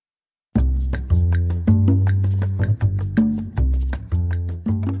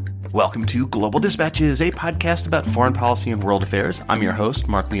Welcome to Global Dispatches, a podcast about foreign policy and world affairs. I'm your host,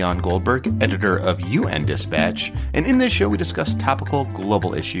 Mark Leon Goldberg, editor of UN Dispatch, and in this show we discuss topical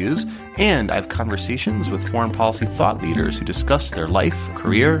global issues, and I have conversations with foreign policy thought leaders who discuss their life,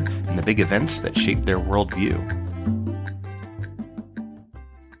 career, and the big events that shape their worldview.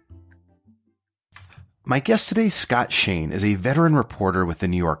 My guest today, Scott Shane, is a veteran reporter with the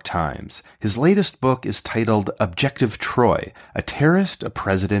New York Times. His latest book is titled Objective Troy, A Terrorist, a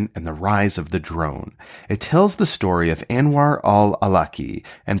President, and the Rise of the Drone. It tells the story of Anwar al-Awlaki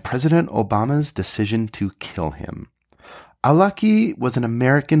and President Obama's decision to kill him. Awlaki was an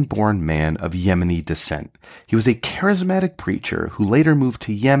American-born man of Yemeni descent. He was a charismatic preacher who later moved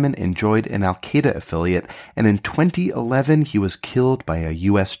to Yemen and joined an al-Qaeda affiliate, and in 2011 he was killed by a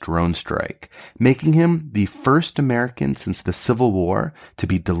U.S. drone strike, making him the first American since the Civil War to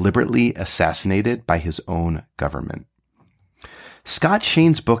be deliberately assassinated by his own government. Scott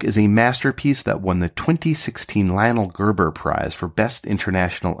Shane's book is a masterpiece that won the 2016 Lionel Gerber Prize for Best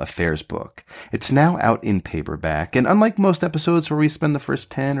International Affairs Book. It's now out in paperback, and unlike most episodes where we spend the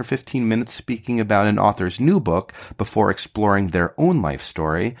first 10 or 15 minutes speaking about an author's new book before exploring their own life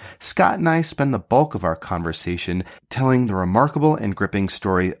story, Scott and I spend the bulk of our conversation telling the remarkable and gripping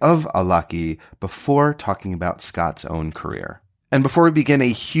story of Awlaki before talking about Scott's own career. And before we begin, a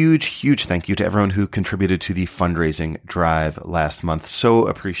huge thank you to everyone who contributed to the fundraising drive last month. So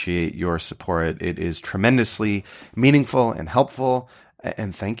appreciate your support. It is tremendously meaningful and helpful,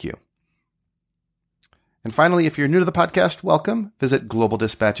 and thank you. And finally, if you're new to the podcast, welcome. Visit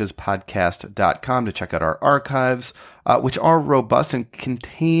globaldispatchespodcast.com to check out our archives, which are robust and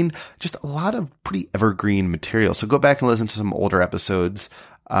contain just a lot of pretty evergreen material. So go back and listen to some older episodes.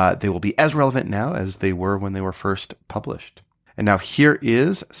 They will be as relevant now as they were when they were first published. And now here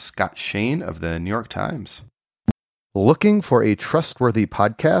is Scott Shane of the New York Times. Looking for a trustworthy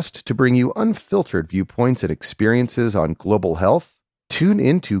podcast to bring you unfiltered viewpoints and experiences on global health? Tune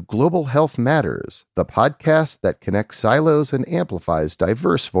into Global Health Matters, the podcast that connects silos and amplifies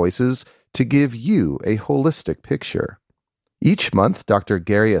diverse voices to give you a holistic picture. Each month, Dr.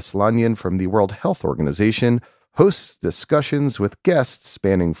 Gary Aslanyan from the World Health Organization hosts discussions with guests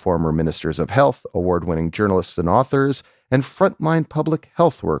spanning former ministers of health, award-winning journalists and authors, and frontline public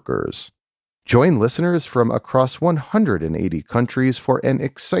health workers. Join listeners from across 180 countries for an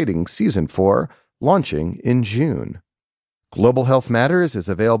exciting Season 4, launching in June. Global Health Matters is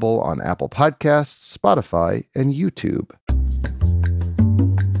available on Apple Podcasts, Spotify, and YouTube.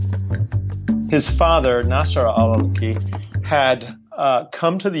 His father, Nasser al-Awlaki, had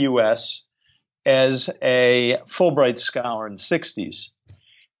come to the U.S. as a Fulbright scholar in the 60s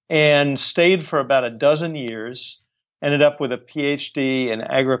and stayed for about a dozen years. Ended up with a PhD in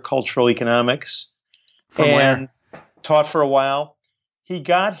agricultural economics. From and where? Taught for a while. He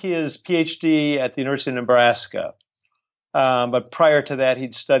got his PhD at the University of Nebraska. But prior to that,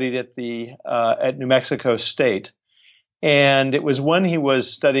 he'd studied at New Mexico State. And it was when he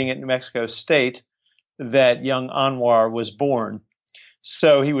was studying at New Mexico State that young Anwar was born.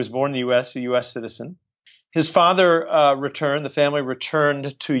 So he was born in the U.S., a U.S. citizen. His father returned, the family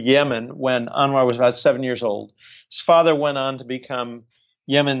returned to Yemen when Anwar was about 7 years old. His father went on to become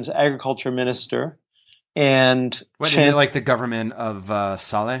Yemen's agriculture minister. And What, isn't it like the government of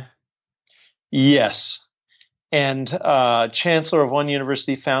Saleh? Yes. And chancellor of one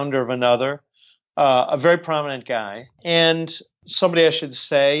university, founder of another, a very prominent guy. And somebody, I should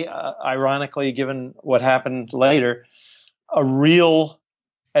say, ironically, given what happened later, a real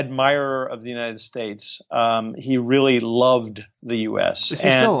admirer of the United States. He really loved the U.S. Is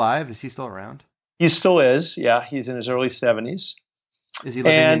he still alive? Is he still around? He still is. Yeah, he's in his early 70s. Is he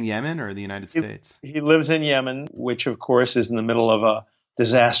living in Yemen or the United States? He lives in Yemen, which, of course, is in the middle of a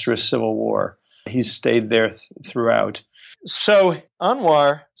disastrous civil war. He's stayed there throughout. So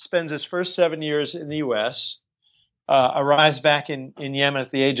Anwar spends his first 7 years in the U.S., arrives back in Yemen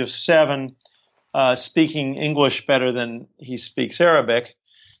at the age of 7, speaking English better than he speaks Arabic,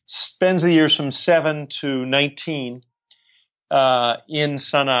 spends the years from 7 to 19 in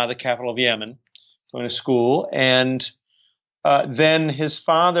Sana'a, the capital of Yemen, going to school. And then his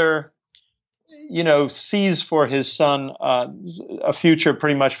father, sees for his son a future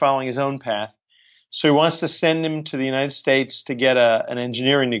pretty much following his own path. So he wants to send him to the United States to get an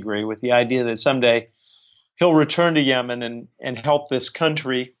engineering degree with the idea that someday he'll return to Yemen and help this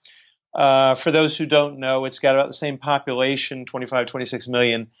country. For those who don't know, it's got about the same population, 25, 26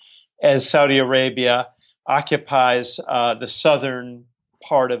 million, as Saudi Arabia, occupies the southern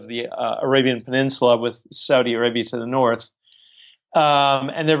part of the Arabian Peninsula with Saudi Arabia to the north.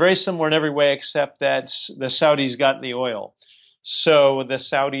 And they're very similar in every way except that the Saudis got the oil. So the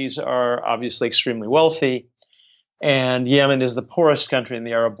Saudis are obviously extremely wealthy, and Yemen is the poorest country in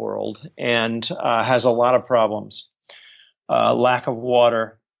the Arab world and has a lot of problems. Lack of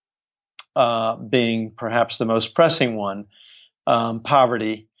water being perhaps the most pressing one,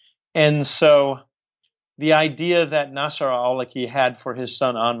 poverty. And so the idea that Nasser al-Awlaki had for his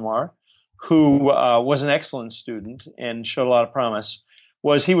son Anwar, who was an excellent student and showed a lot of promise,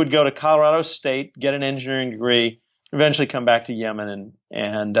 was he would go to Colorado State, get an engineering degree, eventually come back to Yemen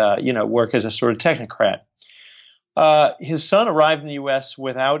and work as a sort of technocrat. His son arrived in the U.S.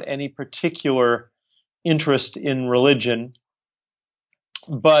 without any particular interest in religion,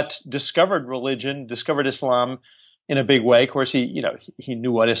 but discovered Islam in a big way. Of course, he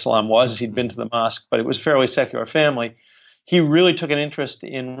knew what Islam was. He'd been to the mosque, but it was a fairly secular family. He really took an interest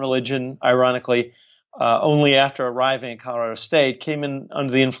in religion, ironically, only after arriving at Colorado State, came in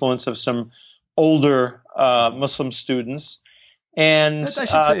under the influence of some older Muslim students. And I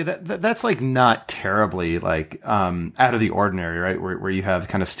should say that's like not terribly like out of the ordinary, right? Where you have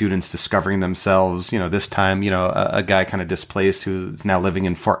kind of students discovering themselves. This time, a guy kind of displaced who's now living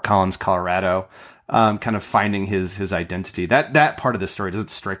in Fort Collins, Colorado, kind of finding his identity. That part of the story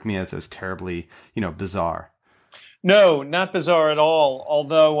doesn't strike me as terribly bizarre. No, not bizarre at all.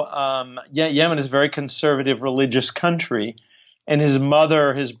 Although Yemen is a very conservative religious country, and his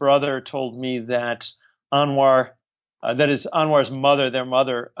brother told me that Anwar. That is Anwar's mother, their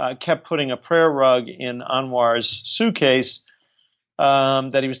mother, kept putting a prayer rug in Anwar's suitcase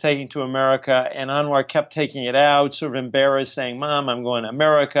that he was taking to America. And Anwar kept taking it out, sort of embarrassed, saying, "Mom, I'm going to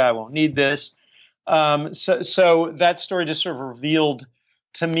America. I won't need this." So that story just sort of revealed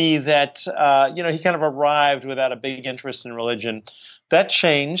to me that, he kind of arrived without a big interest in religion. That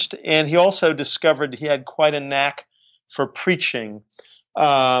changed. And he also discovered he had quite a knack for preaching.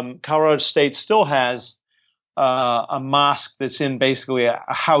 Colorado State still has a mosque that's in basically a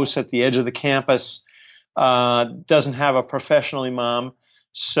house at the edge of the campus, doesn't have a professional imam.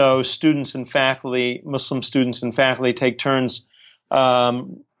 So students and faculty, Muslim students and faculty, take turns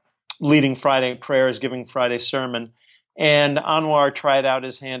leading Friday prayers, giving Friday sermon. And Anwar tried out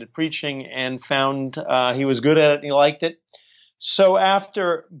his hand at preaching and found he was good at it and he liked it. So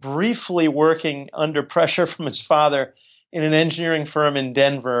after briefly working under pressure from his father in an engineering firm in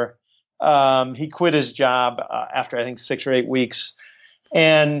Denver, he quit his job after, I think, 6 or 8 weeks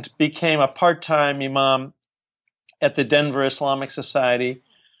and became a part-time imam at the Denver Islamic Society.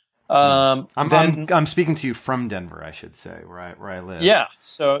 I'm speaking to you from Denver, I should say, where I live. Yeah.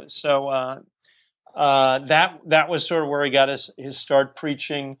 So that was sort of where he got his start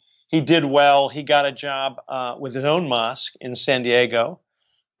preaching. He did well. He got a job with his own mosque in San Diego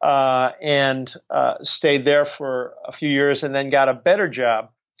and stayed there for a few years and then got a better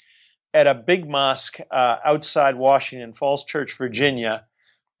job at a big mosque outside Washington, Falls Church, Virginia.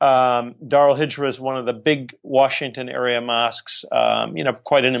 Darul Hijra is one of the big Washington area mosques,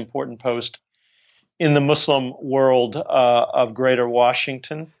 quite an important post in the Muslim world of Greater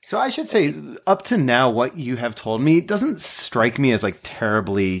Washington. So I should say, up to now, what you have told me doesn't strike me as like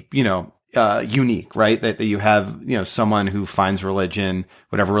terribly, unique, right? That you have, someone who finds religion,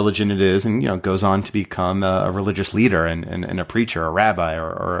 whatever religion it is, and, goes on to become a religious leader and a preacher, a rabbi,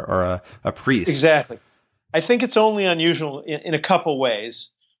 or a priest. Exactly. I think it's only unusual in a couple ways.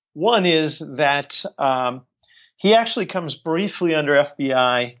 One is that he actually comes briefly under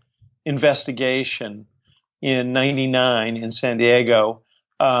FBI investigation in '99 in San Diego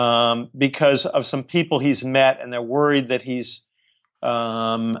because of some people he's met, and they're worried that he's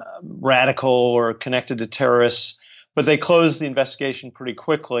radical or connected to terrorists, but they closed the investigation pretty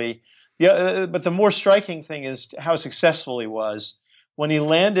quickly. But the more striking thing is how successful he was. When he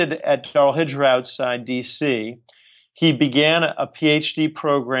landed at Darul Hijra outside D.C., he began a PhD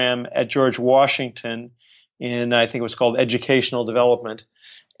program at George Washington in, I think it was called Educational Development.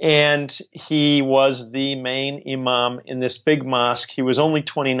 And he was the main imam in this big mosque. He was only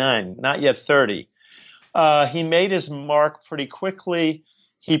 29, not yet 30. He made his mark pretty quickly.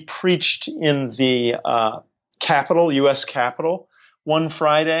 He preached in the Capitol, U.S. Capitol, one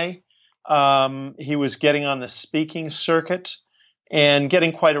Friday. He was getting on the speaking circuit and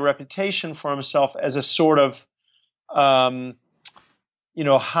getting quite a reputation for himself as a sort of, hot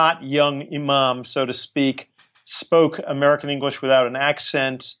young imam, so to speak. Spoke American English without an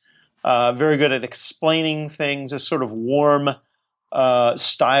accent, very good at explaining things, a sort of warm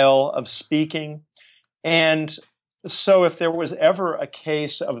style of speaking. And so if there was ever a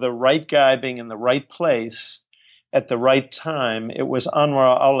case of the right guy being in the right place at the right time, it was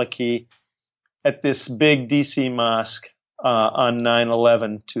Anwar al-Awlaki at this big DC mosque on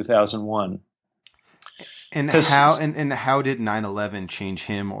 9/11, 2001. And how did 9/11 change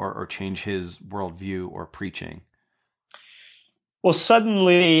him or change his worldview or preaching? Well,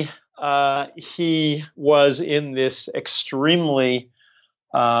 suddenly he was in this extremely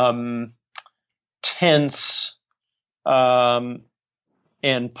tense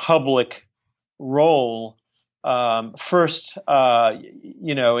and public role. First,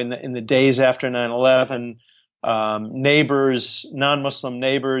 in the days after 9/11, neighbors, non-Muslim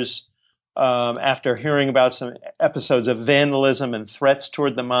neighbors, after hearing about some episodes of vandalism and threats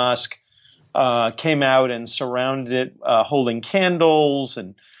toward the mosque, came out and surrounded it, holding candles,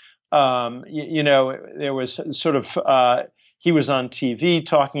 and there was sort of he was on TV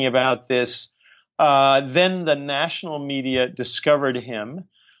talking about this. Then the national media discovered him.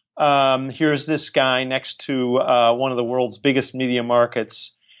 Here's this guy next to one of the world's biggest media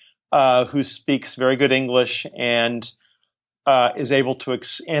markets, who speaks very good English and is able to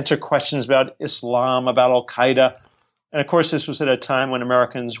answer questions about Islam, about Al-Qaeda. And of course, this was at a time when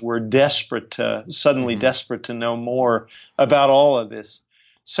Americans were desperate to know more about all of this.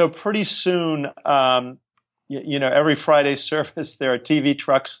 So pretty soon, every Friday service, there are TV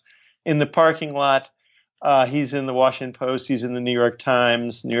trucks in the parking lot. He's in the Washington Post. He's in the New York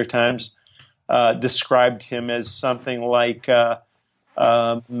Times. New York Times described him as something like a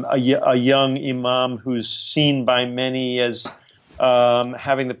young imam who's seen by many as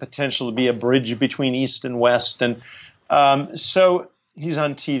having the potential to be a bridge between East and West. And so he's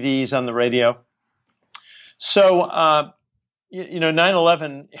on TV, he's on the radio. So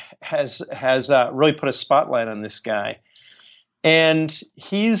 9/11 has really put a spotlight on this guy. And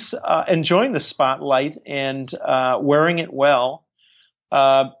he's enjoying the spotlight and wearing it well.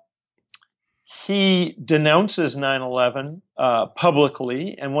 He denounces 9/11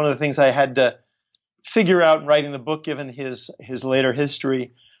 publicly, and one of the things I had to figure out in writing the book, given his later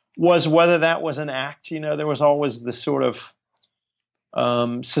history, was whether that was an act. There was always this sort of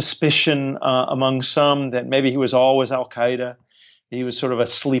suspicion among some that maybe he was always Al-Qaeda. He was sort of a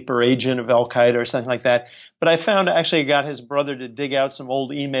sleeper agent of Al-Qaeda or something like that. But I found actually got his brother to dig out some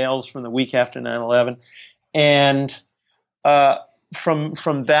old emails from the week after 9/11. And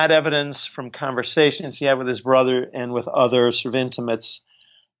from that evidence, from conversations he had with his brother and with other sort of intimates,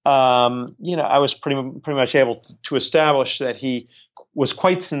 I was pretty much able to establish that he was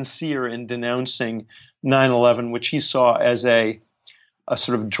quite sincere in denouncing 9/11, which he saw as a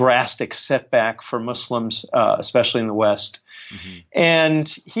sort of drastic setback for Muslims, especially in the West. Mm-hmm. And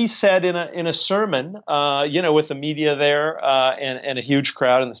he said in a sermon, with the media there and a huge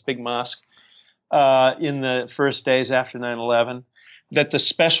crowd in this big mosque in the first days after 9/11, that the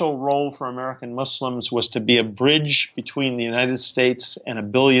special role for American Muslims was to be a bridge between the United States and a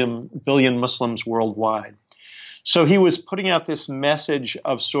billion Muslims worldwide. So he was putting out this message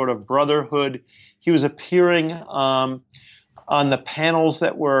of sort of brotherhood. He was appearing on the panels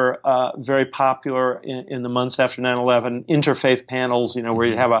that were very popular in the months after 9/11, interfaith panels, where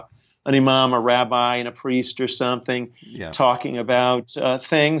you'd have an imam, a rabbi, and a priest or something talking about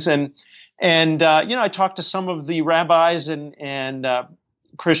things. And I talked to some of the rabbis and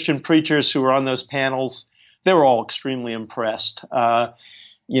Christian preachers who were on those panels. They were all extremely impressed.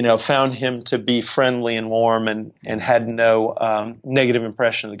 Found him to be friendly and warm and had no negative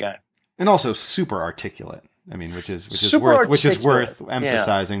impression of the guy. And also super articulate. I mean, which is worth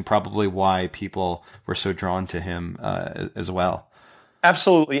emphasizing. Probably why people were so drawn to him as well.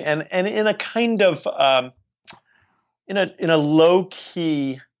 Absolutely, and in a kind of in a low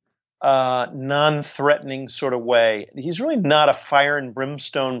key, non-threatening sort of way. He's really not a fire and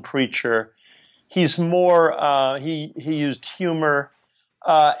brimstone preacher. He's more he used humor,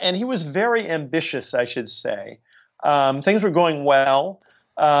 and he was very ambitious, I should say. Things were going well.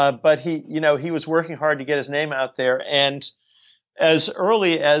 But he was working hard to get his name out there. And as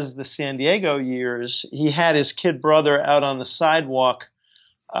early as the San Diego years, he had his kid brother out on the sidewalk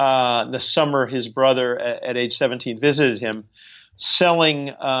the summer his brother at age 17 visited him, selling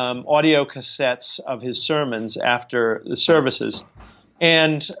audio cassettes of his sermons after the services.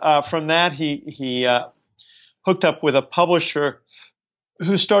 And from that, he hooked up with a publisher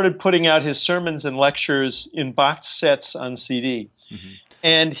who started putting out his sermons and lectures in box sets on CD. Mm-hmm.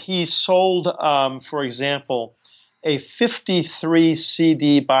 And he sold, for example, a 53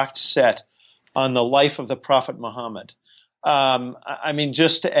 CD box set on the life of the Prophet Muhammad.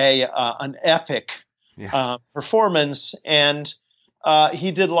 Just an epic performance. And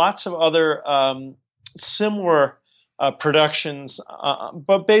he did lots of other similar productions,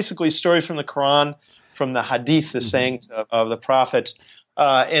 but basically stories from the Quran, from the Hadith, the sayings of the Prophet,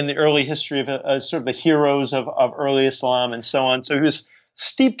 and the early history of sort of the heroes of early Islam and so on. So he was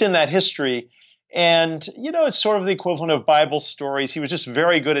steeped in that history, And, it's sort of the equivalent of Bible stories. He was just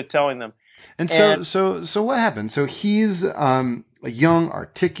very good at telling them. And so what happened? So he's a young,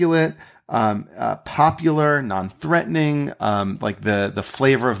 articulate, popular, non-threatening, like the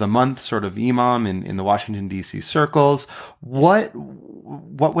flavor of the month sort of imam in the Washington D.C. circles. What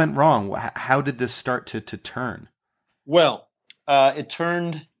went wrong? How did this start to turn? Well, it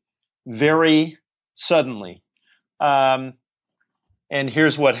turned very suddenly, and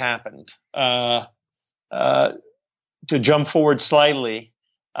here's what happened. To jump forward slightly,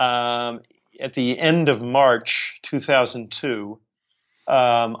 at the end of March 2002,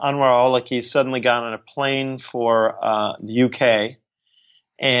 Anwar al-Awlaki suddenly got on a plane for the UK,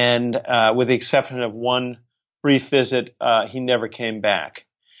 and with the exception of one brief visit, he never came back.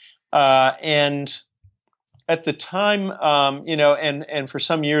 And at the time, and for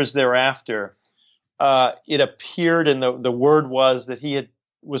some years thereafter, it appeared, and the word was that he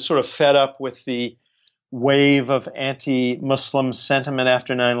was sort of fed up with the wave of anti-Muslim sentiment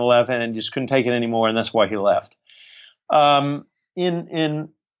after 9/11 and just couldn't take it anymore, and that's why he left. In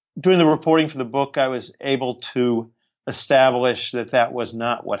doing the reporting for the book, I was able to establish that was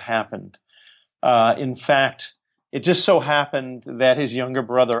not what happened. In fact, it just so happened that his younger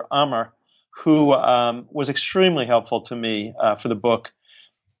brother, Amr, who was extremely helpful to me for the book,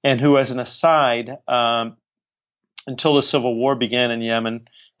 and who, as an aside, until the civil war began in Yemen,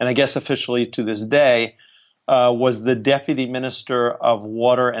 and I guess officially to this day, was the deputy minister of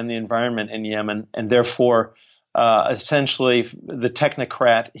water and the environment in Yemen, and therefore essentially the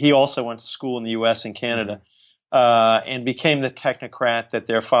technocrat. He also went to school in the U.S. and Canada, and became the technocrat that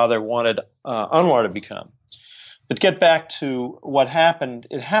their father wanted Anwar to become. But get back to what happened.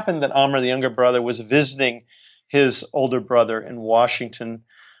 It happened that Amr, the younger brother, was visiting his older brother in Washington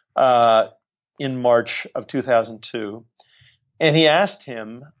in March of 2002. And he asked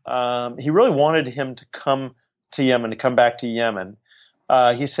him, he really wanted him to come to Yemen, to come back to Yemen.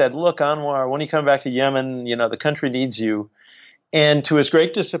 He said, look, Anwar, when you come back to Yemen, the country needs you. And to his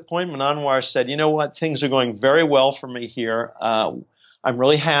great disappointment, Anwar said, you know what, things are going very well for me here. I'm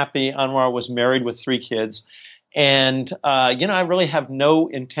really happy. Anwar was married with 3 kids. And, I really have no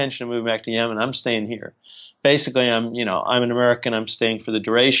intention of moving back to Yemen. I'm staying here. Basically, I'm an American. I'm staying for the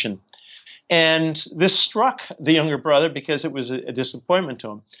duration. And this struck the younger brother because it was a disappointment to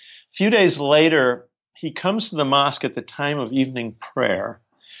him. A few days later, he comes to the mosque at the time of evening prayer,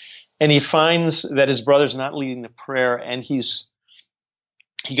 and he finds that his brother's not leading the prayer, and he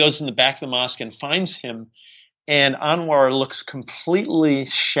goes in the back of the mosque and finds him, and Anwar looks completely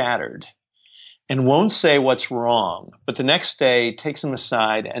shattered and won't say what's wrong. But the next day takes him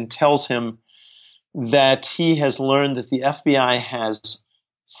aside and tells him that he has learned that the FBI has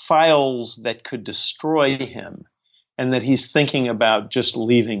files that could destroy him, and that he's thinking about just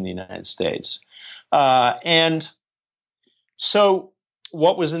leaving the United States. And so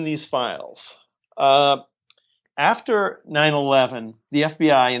what was in these files? After 9/11, the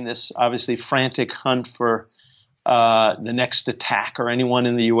FBI, in this obviously frantic hunt for the next attack or anyone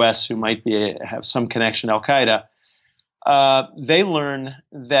in the U.S. who might have some connection to Al-Qaeda, they learn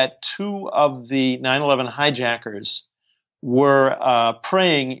that 2 of the 9/11 hijackers were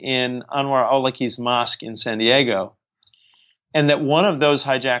praying in Anwar al-Awlaki's mosque in San Diego, and that one of those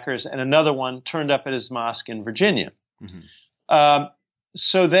hijackers and another one turned up at his mosque in Virginia. Mm-hmm.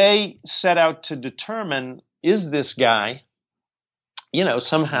 So they set out to determine, is this guy,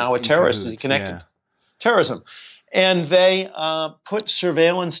 somehow a terrorist? Is he connected to terrorism? And they put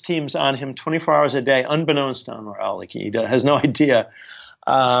surveillance teams on him 24 hours a day, unbeknownst to Anwar al-Awlaki. He has no idea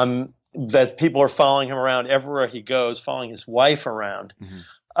that people are following him around everywhere he goes, following his wife around,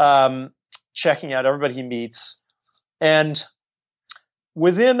 checking out everybody he meets. And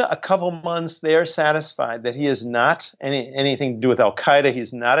within a couple months, they are satisfied that he is not anything to do with Al-Qaeda.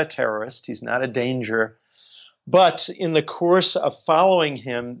 He's not a terrorist. He's not a danger. But in the course of following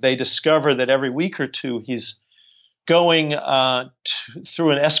him, they discover that every week or two, he's going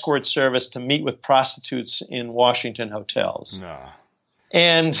through an escort service to meet with prostitutes in Washington hotels. No.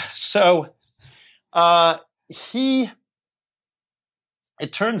 And so it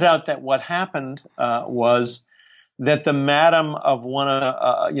turns out that what happened was that the madam of one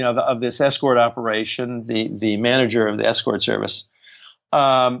of this escort operation, the manager of the escort service,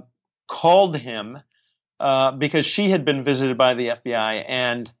 called him because she had been visited by the FBI,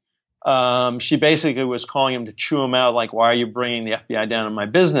 and she basically was calling him to chew him out, like, why are you bringing the FBI down on my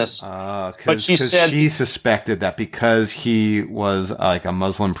business? Because she suspected that because he was like a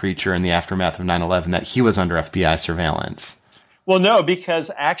Muslim preacher in the aftermath of 9/11, that he was under FBI surveillance. Well, no, because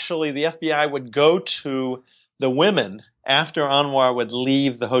actually the FBI would go to the women after Anwar would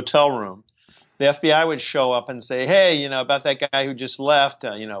leave the hotel room. the FBI would show up and say, hey, about that guy who just left,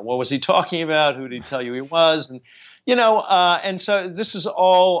 what was he talking about? Who did he tell you he was? And, and so this is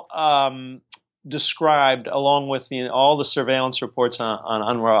all described along with all the surveillance reports on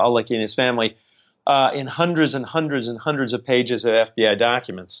Anwar al-Awlaki and his family in hundreds and hundreds and hundreds of pages of FBI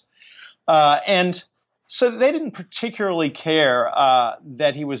documents. And so they didn't particularly care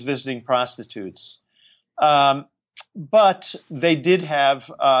that he was visiting prostitutes. But they did have,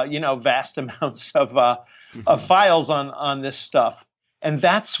 vast amounts of files on this stuff. And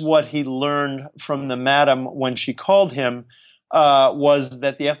that's what he learned from the madam when she called him, was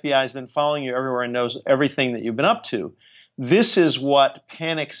that the FBI has been following you everywhere and knows everything that you've been up to. This is what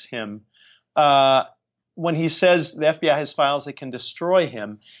panics him. When he says the FBI has files that can destroy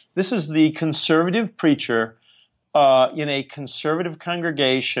him, this is the conservative preacher in a conservative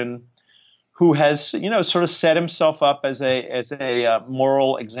congregation who has, sort of set himself up as a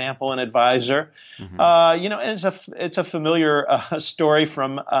moral example and advisor. Mm-hmm. And it's a familiar story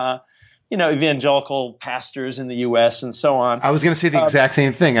from evangelical pastors in the U.S. and so on. I was going to say the exact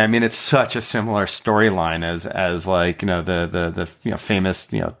same thing. I mean, it's such a similar storyline as like the famous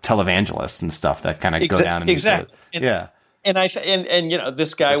televangelists and stuff that kind of go down in exactly. Yeah. And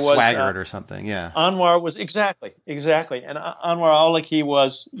this guy was Swaggart or something. Yeah. Anwar was exactly. And Anwar al-Awlaki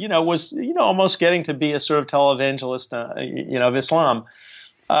was almost getting to be a sort of televangelist, of Islam.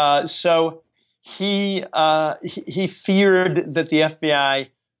 So he feared that the FBI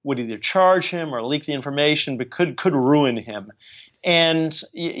would either charge him or leak the information, but could ruin him. And,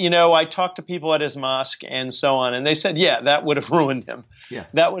 I talked to people at his mosque and so on, and they said, yeah, that would have ruined him. Yeah.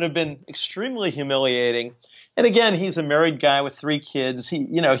 That would have been extremely humiliating. And again, he's a married guy with 3 kids.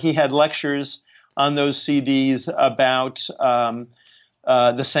 He had lectures on those CDs about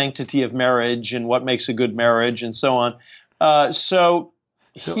the sanctity of marriage and what makes a good marriage and so on. So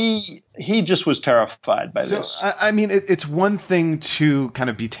he just was terrified by this. I mean, it's one thing to kind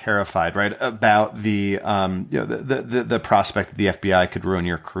of be terrified, right, about the the prospect that the FBI could ruin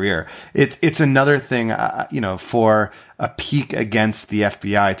your career. It's another thing, for a peak against the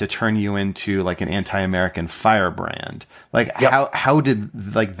FBI to turn you into like an anti-American firebrand. Like, yep. How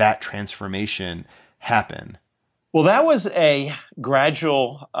did like that transformation happen? Well, that was a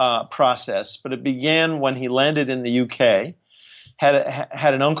gradual process, but it began when he landed in the UK.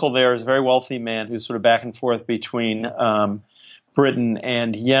 Had an uncle there, who's a very wealthy man who's sort of back and forth between Britain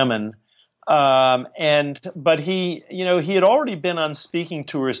and Yemen. But he had already been on speaking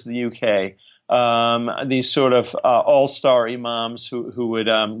tours to the UK. These sort of all-star imams who would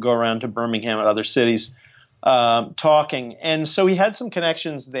go around to Birmingham and other cities talking. And so he had some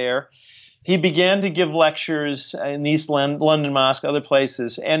connections there. He began to give lectures in East London Mosque, other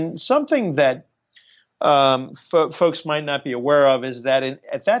places. And something that folks might not be aware of is that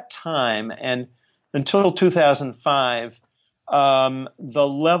at that time and until 2005, the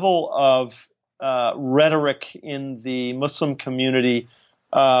level of rhetoric in the Muslim community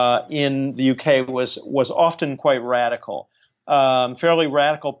in the UK was often quite radical. Fairly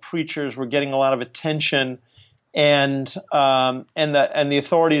radical preachers were getting a lot of attention, and the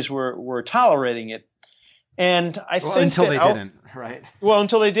authorities were tolerating it. And I think until they didn't. Right. Well,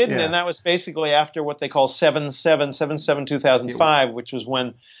 until they didn't, and that was basically after what they call 7/7/2005, which was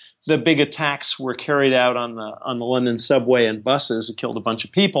when the big attacks were carried out on the London subway and buses. It killed a bunch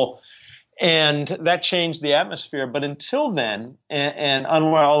of people, and that changed the atmosphere. But until then, and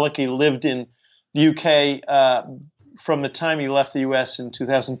Anwar al-Awlaki lived in the UK from the time he left the US in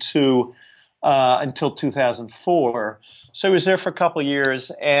 2002 until 2004. So he was there for a couple of years,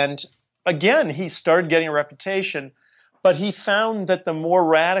 and again, he started getting a reputation. But he found that the more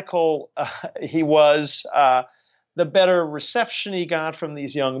radical he was, the better reception he got from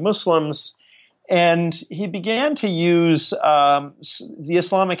these young Muslims. And he began to use the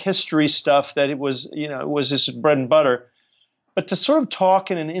Islamic history stuff that it was his bread and butter, but to sort of talk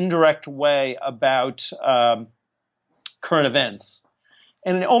in an indirect way about current events.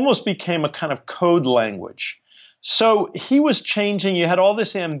 And it almost became a kind of code language. So he was changing. You had all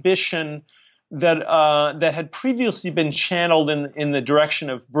this ambition that had previously been channeled in the direction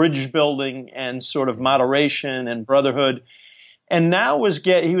of bridge building and sort of moderation and brotherhood, and now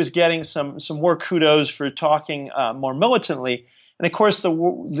he was getting some more kudos for talking more militantly. And of course, the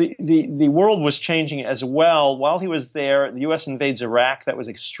world was changing as well. While he was there, the U.S. invades Iraq. That was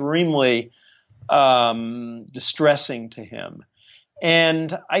extremely distressing to him,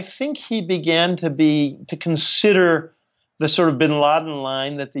 and I think he began to consider the sort of bin Laden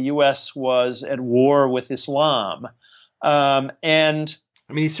line that the U.S. was at war with Islam. And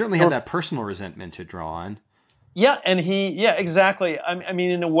I mean, he certainly had that personal resentment to draw on. Yeah, and yeah, exactly. I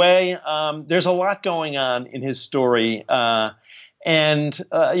mean, in a way, there's a lot going on in his story, and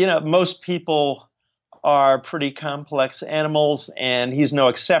most people are pretty complex animals, and he's no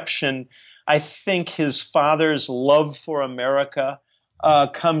exception. I think his father's love for America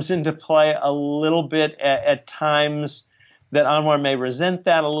comes into play a little bit at times. That Anwar may resent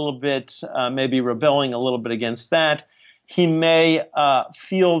that a little bit, maybe rebelling a little bit against that. He may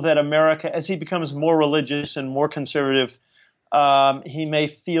feel that America, as he becomes more religious and more conservative, he may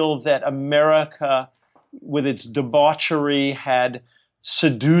feel that America, with its debauchery, had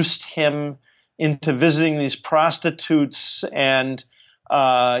seduced him into visiting these prostitutes and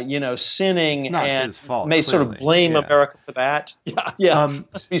It's sinning, not and his fault, may sort of clearly. blame Yeah. America for that. Yeah, yeah,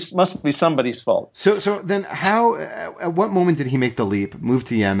 must be somebody's fault. So then, how? At what moment did he make the leap, move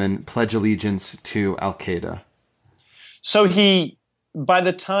to Yemen, pledge allegiance to Al Qaeda? So by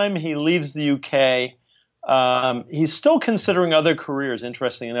the time he leaves the UK, he's still considering other careers.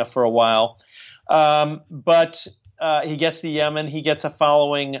 Interesting enough, for a while, but he gets to Yemen. He gets a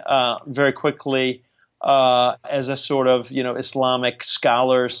following very quickly as a sort of Islamic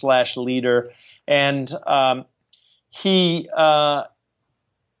scholar / leader, and he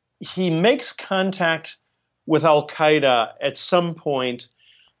makes contact with Al Qaeda at some point,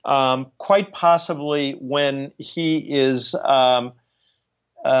 quite possibly when he is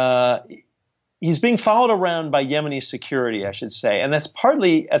he's being followed around by Yemeni security, I should say, and that's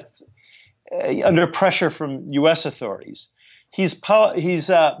partly under pressure from U.S. authorities. He's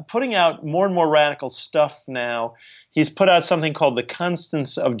putting out more and more radical stuff now. He's put out something called The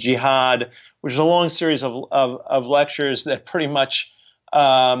Constants of Jihad, which is a long series of lectures that pretty much,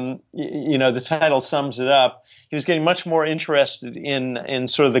 the title sums it up. He was getting much more interested in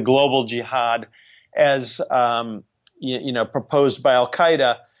sort of the global jihad as proposed by Al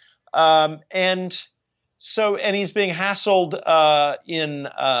Qaeda, and he's being hassled in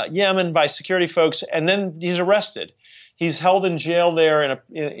Yemen by security folks, and then he's arrested. He's held in jail there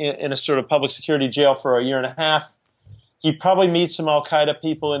in a sort of public security jail for a year and a half. He probably meets some Al Qaeda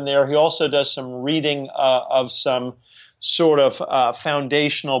people in there. He also does some reading of some sort of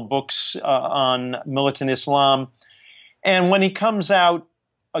foundational books on militant Islam. And when he comes out,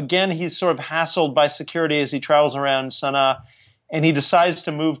 again, he's sort of hassled by security as he travels around Sana'a, and he decides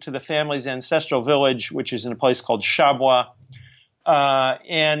to move to the family's ancestral village, which is in a place called Shabwa.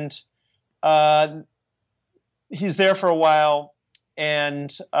 He's there for a while,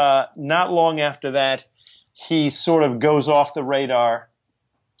 and not long after that, he sort of goes off the radar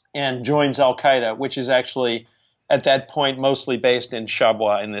and joins Al Qaeda, which is actually at that point mostly based in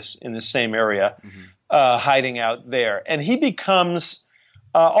Shabwa in this same area, hiding out there. And he becomes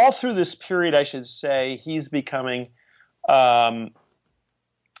all through this period, I should say, he's becoming a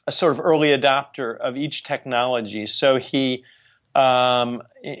sort of early adopter of each technology. So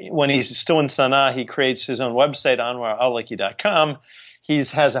when he's still in Sana'a, he creates his own website, AnwarAwlaki.com. He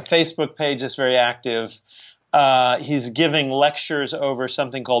has a Facebook page that's very active. He's giving lectures over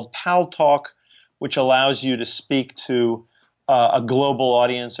something called Pal Talk, which allows you to speak to a global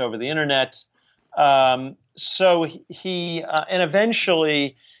audience over the internet. And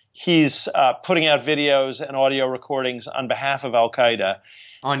eventually he's putting out videos and audio recordings on behalf of Al Qaeda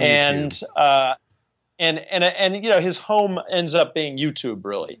on YouTube. And his home ends up being YouTube,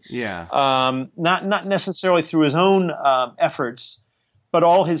 really. Yeah. Not necessarily through his own efforts, but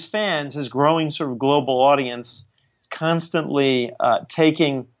all his fans, his growing sort of global audience, constantly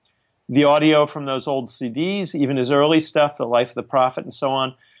taking the audio from those old CDs, even his early stuff, The Life of the Prophet and so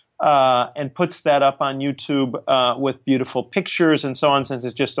on, and puts that up on YouTube with beautiful pictures and so on, since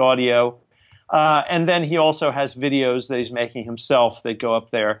it's just audio. And then he also has videos that he's making himself that go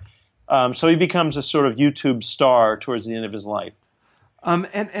up there. So he becomes a sort of YouTube star towards the end of his life.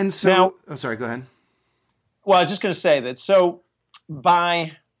 And so, now, sorry, go ahead. Well, I was just going to say that. So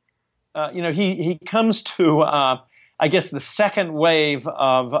by, he comes to, I guess, the second wave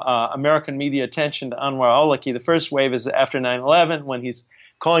of American media attention to Anwar Awlaki. The first wave is after 9/11 when he's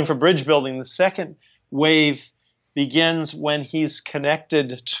calling for bridge building. The second wave begins when he's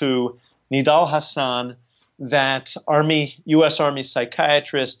connected to Nidal Hasan, that U.S. Army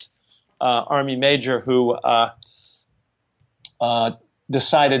psychiatrist, Army major who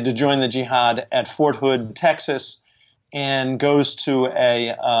decided to join the jihad at Fort Hood, Texas, and goes to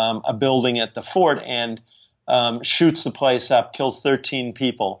a building at the fort and shoots the place up, kills 13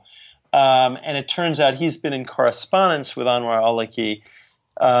 people. And it turns out he's been in correspondence with Anwar Awlaki.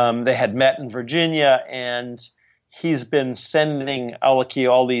 They had met in Virginia, and he's been sending Awlaki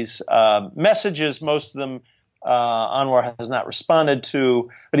all these messages, most of them Anwar has not responded to,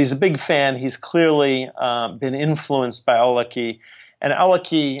 but he's a big fan. He's clearly been influenced by Awlaki. And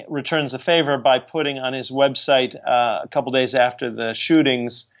Awlaki returns the favor by putting on his website a couple days after the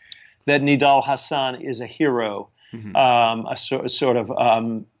shootings that Nidal Hasan is a hero, sort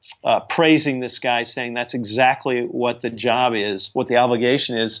of praising this guy, saying that's exactly what the job is, what the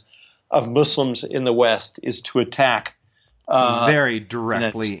obligation is of Muslims in the West, is to attack. So very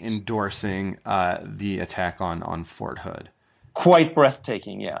directly endorsing the attack on Fort Hood. Quite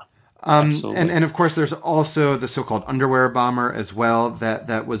breathtaking, yeah. And of course, there's also the so-called underwear bomber as well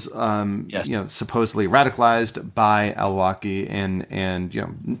that was supposedly radicalized by al-Awlaki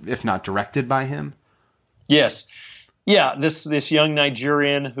and if not directed by him. Yes, yeah. This young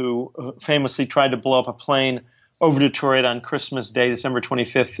Nigerian who famously tried to blow up a plane over Detroit on Christmas Day, December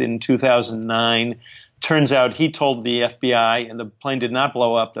 25th in 2009. Turns out he told the FBI, and the plane did not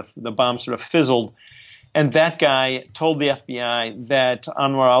blow up. The bomb sort of fizzled. And that guy told the FBI that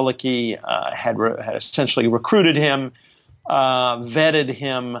Anwar al-Awlaki had essentially recruited him, vetted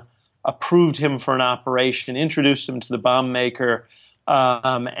him, approved him for an operation, introduced him to the bomb maker,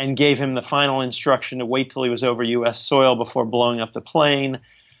 and gave him the final instruction to wait till he was over U.S. soil before blowing up the plane.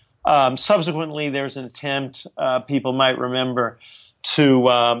 Subsequently, there's an attempt, people might remember, to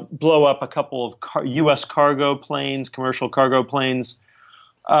blow up a couple of U.S. cargo planes, commercial cargo planes,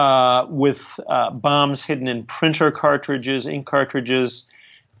 with bombs hidden in printer cartridges, ink cartridges,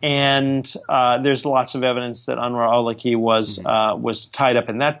 and there's lots of evidence that Anwar al-Awlaki was tied up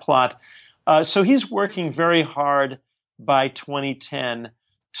in that plot. So he's working very hard by 2010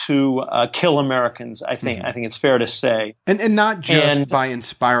 to kill Americans. I think it's fair to say, and not just by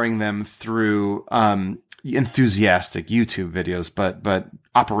inspiring them through enthusiastic YouTube videos, but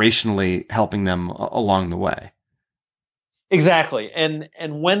operationally helping them along the way. Exactly. And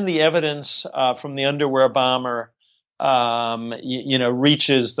when the evidence from the underwear bomber,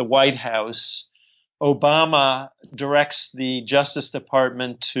 reaches the White House, Obama directs the Justice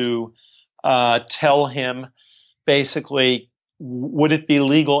Department to tell him, basically, would it be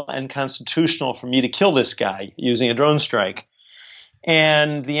legal and constitutional for me to kill this guy using a drone strike?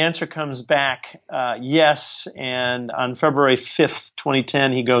 And the answer comes back, yes. And on February 5th,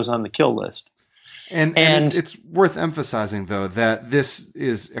 2010, he goes on the kill list. And it's worth emphasizing, though, that this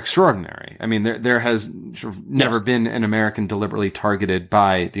is extraordinary. I mean, there has sort of never been an American deliberately targeted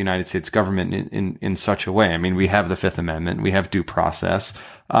by the United States government in such a way. I mean, we have the Fifth Amendment, we have due process.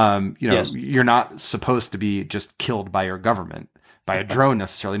 You're not supposed to be just killed by your government, by a drone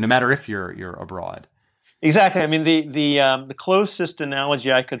necessarily, no matter if you're abroad. Exactly. I mean, the closest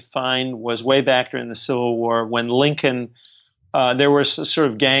analogy I could find was way back during the Civil War when Lincoln. There were sort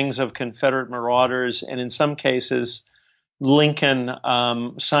of gangs of Confederate marauders, and in some cases, Lincoln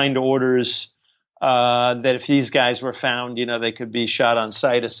signed orders that if these guys were found, they could be shot on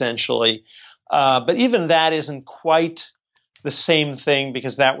sight, essentially. But even that isn't quite the same thing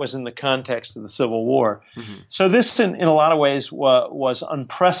because that was in the context of the Civil War. Mm-hmm. So this, in a lot of ways, was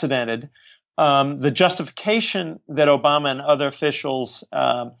unprecedented. The justification that Obama and other officials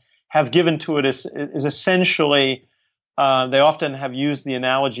have given to it is essentially. They often have used the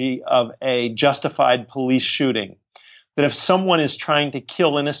analogy of a justified police shooting. That if someone is trying to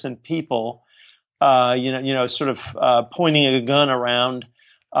kill innocent people, sort of pointing a gun around,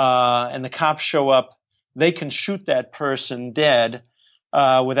 and the cops show up, they can shoot that person dead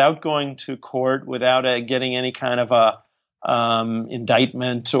without going to court, without getting any kind of a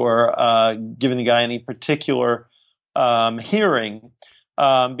indictment or giving the guy any particular hearing.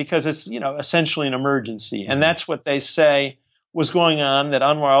 Because it's, essentially an emergency. And that's what they say was going on, that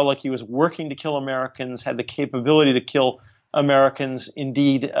Anwar al-Awlaki was working to kill Americans, had the capability to kill Americans,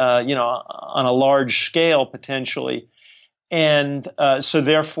 indeed, on a large scale, potentially. And so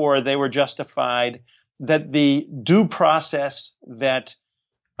therefore they were justified that the due process that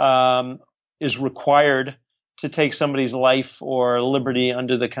is required to take somebody's life or liberty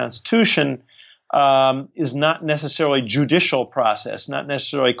under the Constitution is not necessarily judicial process, not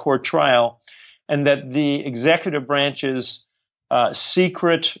necessarily court trial, and that the executive branch's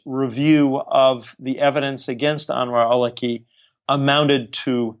secret review of the evidence against Anwar al-Awlaki amounted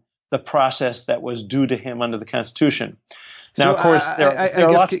to the process that was due to him under the Constitution. Now, of course, there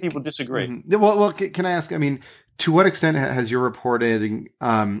are lots of people who disagree. Mm-hmm. Well, can I ask, I mean, to what extent has your reporting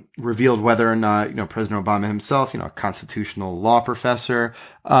revealed whether or not, President Obama himself, a constitutional law professor,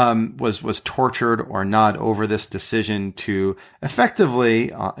 was tortured or not over this decision to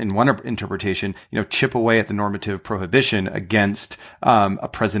effectively, in one interpretation, chip away at the normative prohibition against a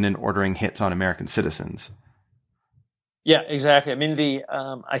president ordering hits on American citizens? Yeah, exactly. I mean,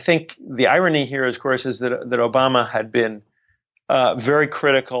 I think the irony here, of course, is that Obama had been very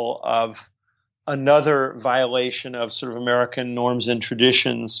critical of another violation of sort of American norms and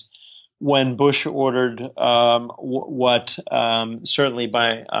traditions when Bush ordered what certainly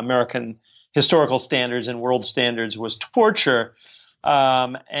by American historical standards and world standards was torture.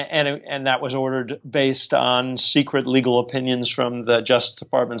 And that was ordered based on secret legal opinions from the Justice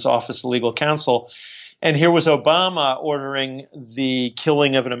Department's Office of Legal Counsel. And here was Obama ordering the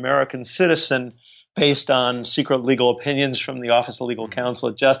killing of an American citizen based on secret legal opinions from the Office of Legal Counsel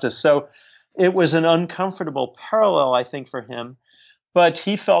at Justice. So it was an uncomfortable parallel, I think, for him. But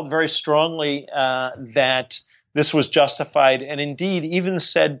he felt very strongly that this was justified, and indeed even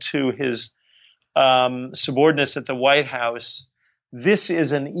said to his subordinates at the White House, "This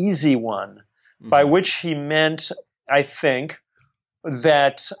is an easy one," by which he meant, I think,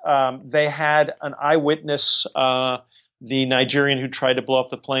 that they had an eyewitness, the Nigerian who tried to blow up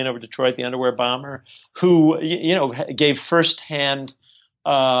the plane over Detroit, the underwear bomber, who gave firsthand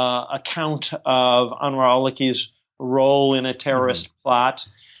account of Anwar al-Awlaki's role in a terrorist plot.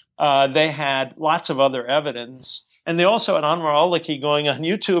 They had lots of other evidence, and they also had Anwar al-Awlaki going on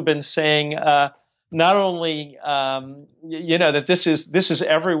YouTube and saying not only that this is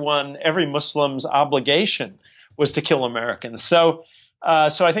every Muslim's obligation was to kill Americans. So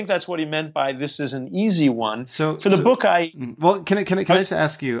I think that's what he meant by "this is an easy one." So for the book, can I just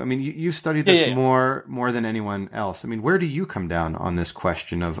ask you? I mean, you studied this more than anyone else. I mean, where do you come down on this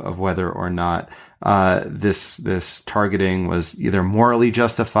question of whether or not this targeting was either morally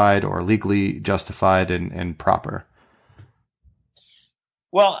justified or legally justified and proper?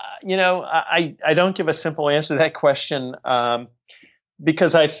 Well, I don't give a simple answer to that question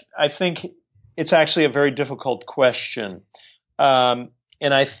because I think it's actually a very difficult question. And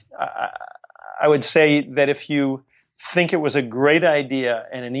I would say that if you think it was a great idea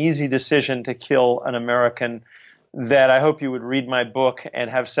and an easy decision to kill an American, that I hope you would read my book and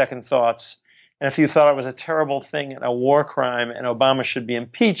have second thoughts. And if you thought it was a terrible thing and a war crime and Obama should be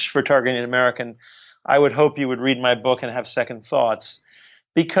impeached for targeting an American, I would hope you would read my book and have second thoughts.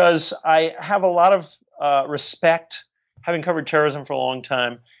 Because I have a lot of respect, having covered terrorism for a long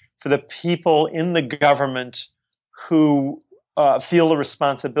time, for the people in the government who feel the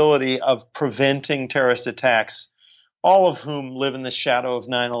responsibility of preventing terrorist attacks, all of whom live in the shadow of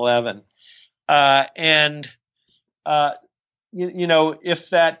 9/11. If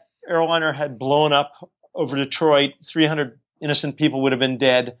that airliner had blown up over Detroit, 300 innocent people would have been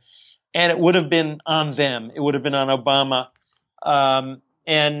dead, and it would have been on them. It would have been on Obama.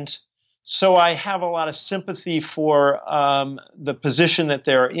 And so I have a lot of sympathy for the position that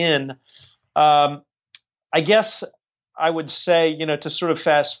they're in. I guess I would say, to sort of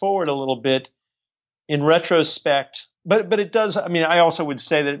fast forward a little bit in retrospect, but it does. I mean, I also would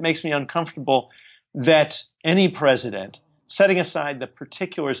say that it makes me uncomfortable that any president, setting aside the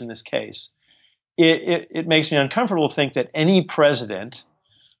particulars in this case, it makes me uncomfortable to think that any president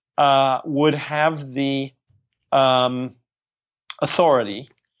would have the authority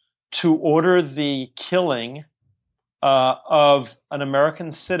to order the killing of an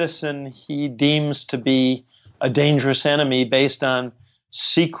American citizen he deems to be a dangerous enemy based on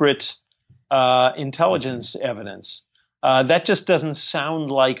secret intelligence evidence. That just doesn't sound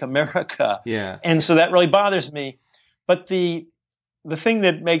like America. Yeah. And so that really bothers me. But the thing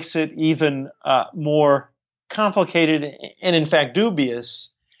that makes it even more complicated and in fact dubious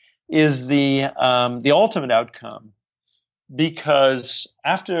is the ultimate outcome. Because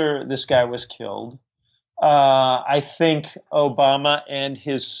after this guy was killed, I think Obama and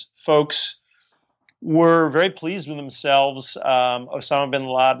his folks were very pleased with themselves. Osama bin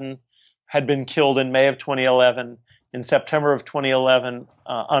Laden had been killed in May of 2011. In September of 2011,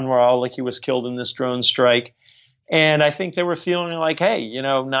 Anwar al-Awlaki was killed in this drone strike. And I think they were feeling like, hey,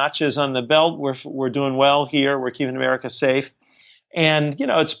 notches on the belt. We're doing well here. We're keeping America safe. And,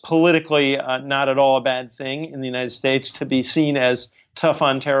 it's politically not at all a bad thing in the United States to be seen as tough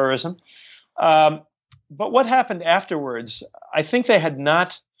on terrorism. But what happened afterwards, I think they had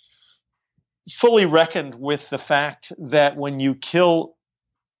not fully reckoned with the fact that when you kill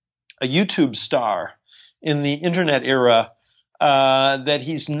a YouTube star in the internet era, that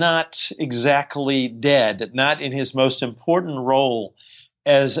he's not exactly dead, not in his most important role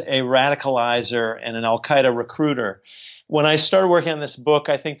as a radicalizer and an Al-Qaeda recruiter. When I started working on this book,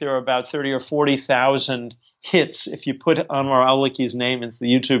 I think there were about 30 or 40,000 hits if you put Anwar al-Awlaki's name into the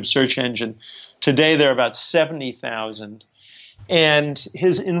YouTube search engine. Today, there are about 70,000. And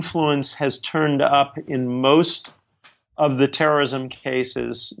his influence has turned up in most of the terrorism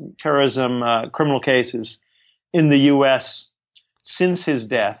criminal cases in the U.S. since his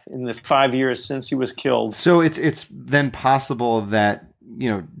death, in the 5 years since he was killed. So it's then possible that,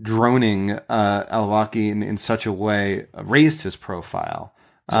 droning al-Awlaki in such a way raised his profile.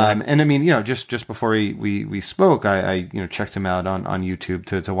 Exactly. And I mean, just before we spoke, I checked him out on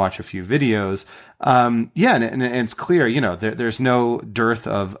YouTube to watch a few videos. Yeah, and it's clear, there's no dearth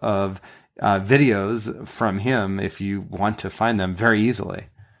of videos from him if you want to find them very easily.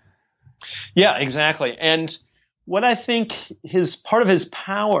 Yeah, exactly. And what I think part of his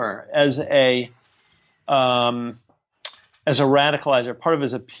power as a radicalizer, part of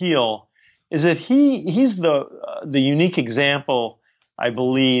his appeal, is that he's the unique example, I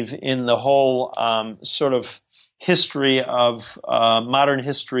believe, in the whole sort of history of modern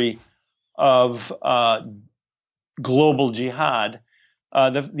history of global jihad.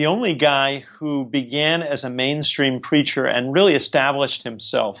 The only guy who began as a mainstream preacher and really established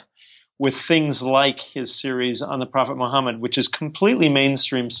himself with things like his series on the Prophet Muhammad, which is completely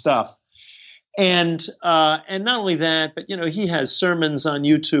mainstream stuff. And not only that, but he has sermons on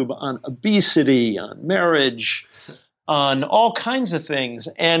YouTube on obesity, on marriage, on all kinds of things,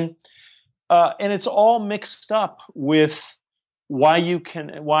 and it's all mixed up with why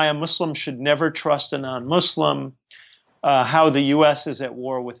a Muslim should never trust a non-Muslim, how the U.S. is at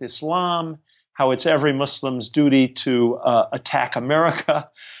war with Islam, how it's every Muslim's duty to attack America,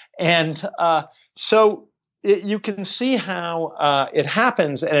 and so you can see how it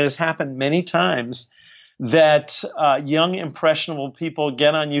happens, and it has happened many times, that young, impressionable people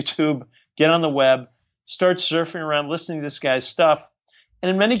get on YouTube, get on the web, start surfing around, listening to this guy's stuff. And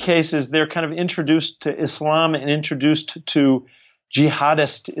in many cases, they're kind of introduced to Islam and introduced to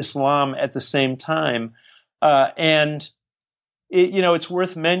jihadist Islam at the same time. It's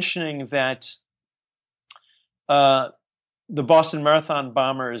worth mentioning that the Boston Marathon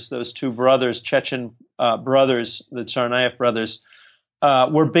bombers, those two brothers, Chechen brothers, the Tsarnaev brothers,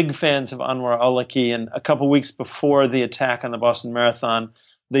 were big fans of Anwar al-Awlaki. And a couple weeks before the attack on the Boston Marathon,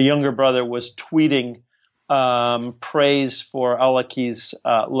 the younger brother was tweeting praise for al-Awlaki's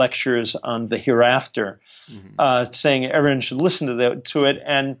lectures on the hereafter, saying everyone should listen to it.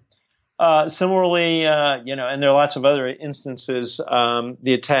 And similarly, and there are lots of other instances.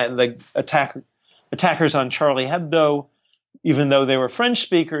 The attackers on Charlie Hebdo, even though they were French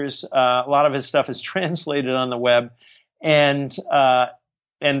speakers, a lot of his stuff is translated on the web, and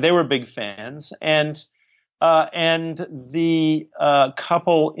they were big fans. And the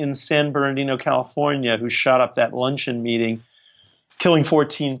couple in San Bernardino, California, who shot up that luncheon meeting, killing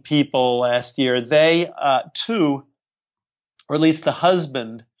 14 people last year, they too, or at least the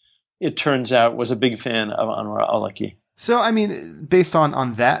husband, it turns out, was a big fan of Anwar al-Awlaki. So, I mean, based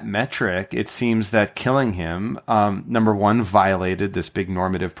on that metric, it seems that killing him, number one, violated this big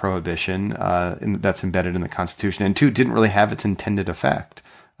normative prohibition that's embedded in the Constitution, and two, didn't really have its intended effect.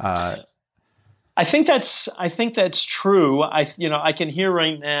 I think that's true. I can hear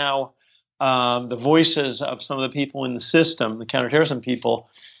right now the voices of some of the people in the system, the counterterrorism people,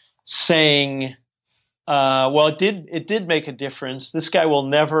 saying, "Well, it did make a difference. This guy will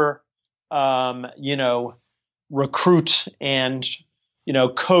never, recruit and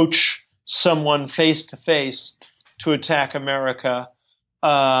coach someone face to face to attack America,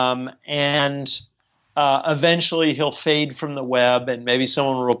 and eventually he'll fade from the web, and maybe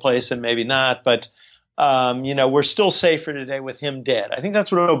someone will replace him, maybe not. But we're still safer today with him dead." I think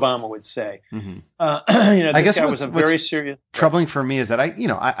that's what Obama would say. Mm-hmm. I guess guy was a very serious. Troubling for me is that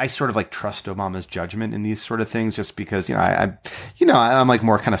I sort of like trust Obama's judgment in these sort of things, just because I'm like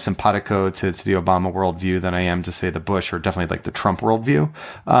more kind of simpatico to the Obama worldview than I am to say the Bush or definitely like the Trump worldview.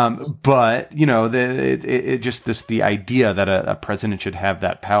 But the idea that a president should have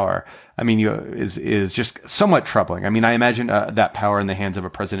that power, I mean, is just somewhat troubling. I mean, I imagine that power in the hands of a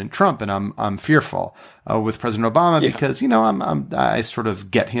President Trump, and I'm fearful with President Obama because I sort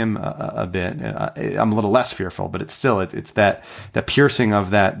of get him a bit. I'm a little less fearful, but it's still it's that piercing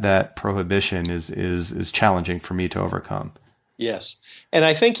of that prohibition is challenging for me to overcome. Yes, and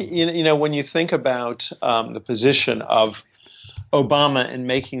I think when you think about the position of Obama in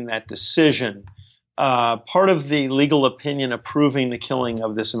making that decision. Part of the legal opinion approving the killing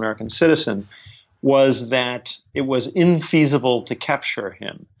of this American citizen was that it was infeasible to capture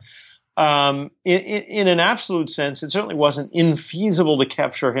him. In an absolute sense, it certainly wasn't infeasible to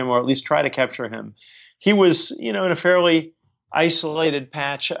capture him, or at least try to capture him. He was, in a fairly isolated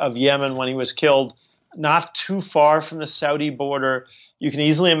patch of Yemen when he was killed, not too far from the Saudi border. You can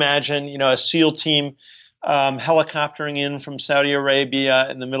easily imagine, a SEAL team helicoptering in from Saudi Arabia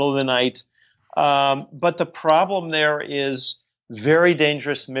in the middle of the night. But the problem there is very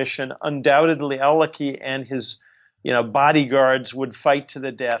dangerous mission. Undoubtedly, Al-Awlaki and his, bodyguards would fight to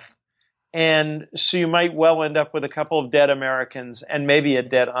the death. And so you might well end up with a couple of dead Americans and maybe a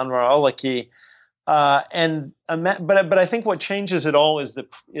dead Anwar Al-Awlaki. But I think what changes it all is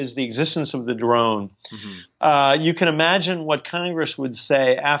the existence of the drone. Mm-hmm. You can imagine what Congress would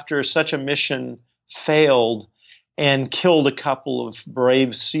say after such a mission failed and killed a couple of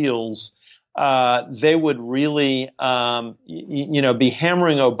brave SEALs. They would really, be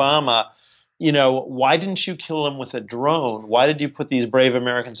hammering Obama. Why didn't you kill him with a drone? Why did you put these brave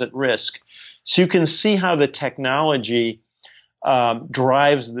Americans at risk? So you can see how the technology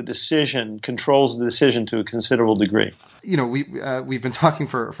drives the decision, controls the decision to a considerable degree. We've been talking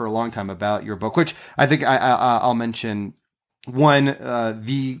for a long time about your book, which I think I'll mention. Won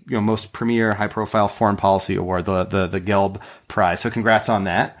the most premier high profile foreign policy award, the Gelb Prize. So congrats on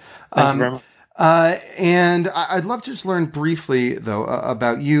that. Thank you very much. And I'd love to just learn briefly though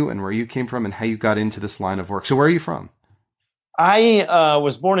about you and where you came from and how you got into this line of work. So where are you from? I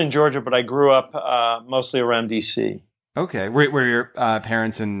was born in Georgia, but I grew up mostly around D.C. Okay. Were your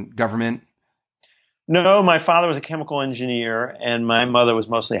parents in government? No, my father was a chemical engineer and my mother was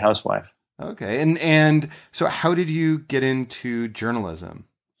mostly a housewife. Okay. And so how did you get into journalism?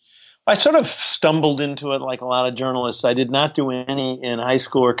 I sort of stumbled into it like a lot of journalists. I did not do any in high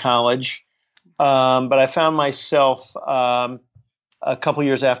school or college, but I found myself a couple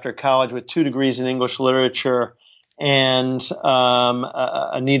years after college with 2 degrees in English literature and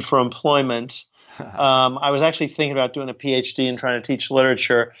a need for employment. I was actually thinking about doing a PhD and trying to teach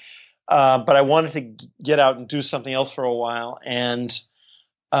literature, but I wanted to get out and do something else for a while, and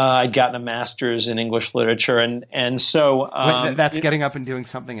I'd gotten a master's in English literature, and so that's getting up and doing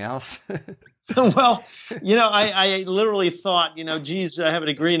something else. Well, I literally thought, geez, I have a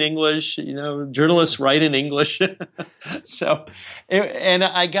degree in English. Journalists write in English, I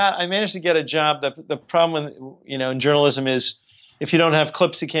managed to get a job. The problem, in journalism is if you don't have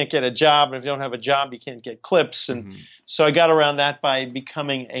clips, you can't get a job, and if you don't have a job, you can't get clips. And so I got around that by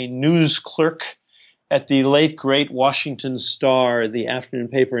becoming a news clerk at the late, great Washington Star, the afternoon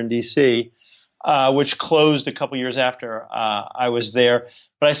paper in D.C., which closed a couple years after I was there.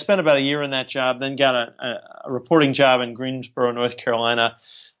 But I spent about a year in that job, then got a reporting job in Greensboro, North Carolina,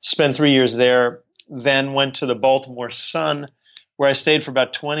 spent 3 years there, then went to the Baltimore Sun, where I stayed for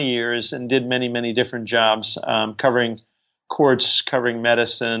about 20 years and did many, many different jobs, covering courts, covering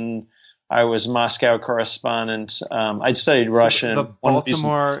medicine. I was Moscow correspondent. I'd studied Russian. The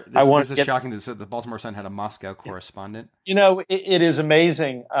Baltimore, this is shocking. So the Baltimore Sun had a Moscow correspondent. It is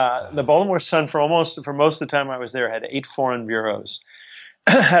amazing. The Baltimore Sun, for most of the time I was there, had 8 foreign bureaus,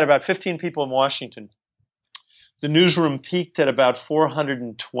 had about 15 people in Washington. The newsroom peaked at about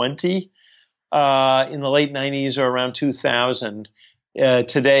 420 in the late 90s or around 2000.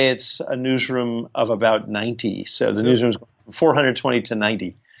 Today it's a newsroom of about 90. So the newsroom's from 420 to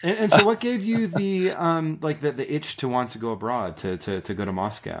 90. And so what gave you the the itch to want to go abroad, to go to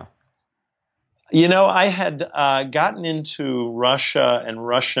Moscow? I had gotten into Russia and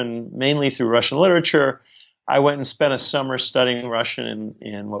Russian mainly through Russian literature. I went and spent a summer studying Russian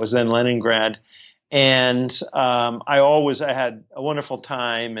in what was then Leningrad. And I had a wonderful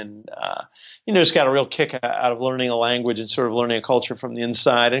time and, just got a real kick out of learning a language and sort of learning a culture from the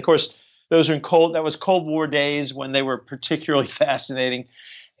inside. And of course, that was Cold War days when they were particularly fascinating.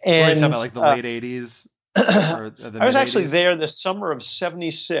 And talking about the late 80s? Or the I was actually there the summer of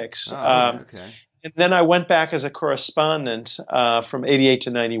 76. Oh, okay. And then I went back as a correspondent from 88 to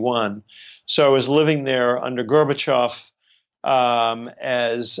 91. So I was living there under Gorbachev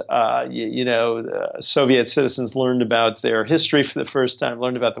as, the Soviet citizens learned about their history for the first time,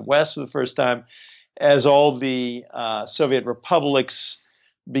 learned about the West for the first time, as all the Soviet republics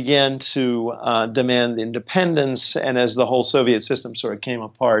began to demand independence, and as the whole Soviet system sort of came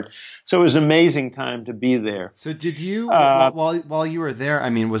apart. So it was an amazing time to be there. So did you, while you were there,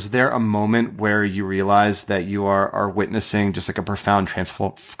 was there a moment where you realized that you are witnessing just like a profound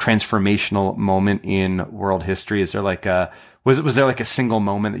transformational moment in world history? Is there was there a single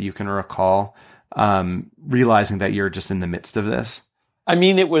moment that you can recall, realizing that you're just in the midst of this?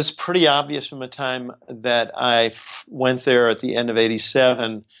 It was pretty obvious from the time that I went there at the end of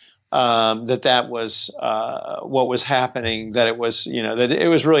 87 that was what was happening. That it was, that it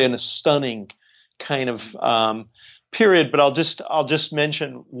was really a stunning kind of period. But I'll just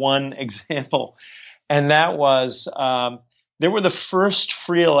mention one example, and that was there were the first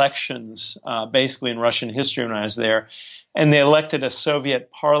free elections basically in Russian history when I was there, and they elected a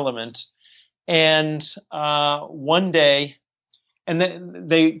Soviet parliament. And one day. And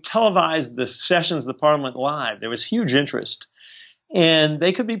they televised the sessions of the parliament live. There was huge interest. and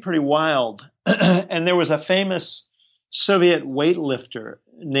they could be pretty wild. And there was a famous Soviet weightlifter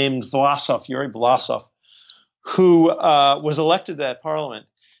named Vlasov, Yuri Vlasov, who was elected to that parliament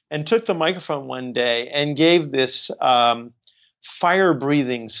and took the microphone one day and gave this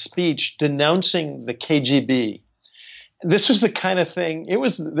fire-breathing speech denouncing the KGB. This was the kind of thing, it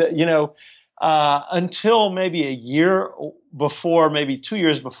was, until maybe a year before, maybe 2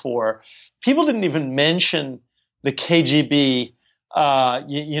 years before, people didn't even mention the KGB,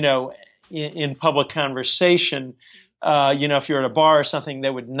 in public conversation. If you're at a bar or something, they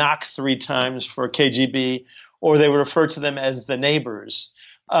would knock 3 times for KGB, or they would refer to them as the neighbors.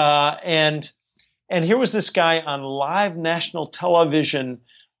 And here was this guy on live national television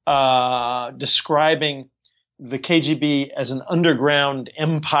describing the KGB as an underground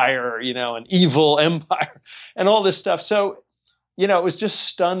empire, an evil empire, and all this stuff. So, it was just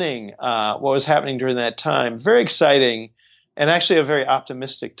stunning what was happening during that time. Very exciting, and actually a very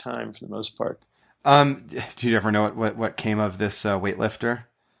optimistic time for the most part. Do you ever know what came of this weightlifter?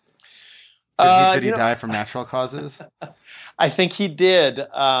 Did he die from natural causes? I think he did.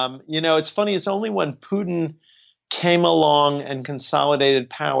 It's funny. It's only when Putin came along and consolidated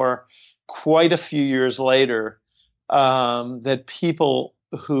power quite a few years later that people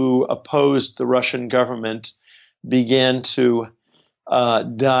who opposed the Russian government began to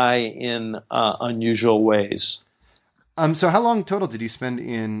die in unusual ways. So how long total did you spend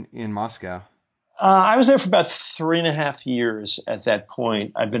in Moscow? I was there for about 3.5 years at that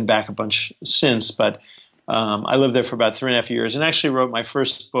point. I've been back a bunch since, but I lived there for about 3.5 years and actually wrote my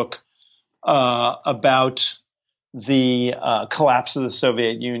first book about the collapse of the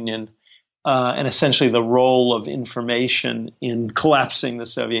Soviet Union and essentially the role of information in collapsing the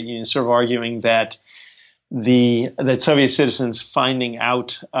Soviet Union, sort of arguing that that Soviet citizens finding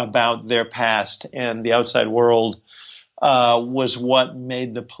out about their past and the outside world was what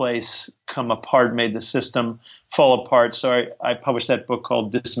made the place come apart, made the system fall apart. So I published that book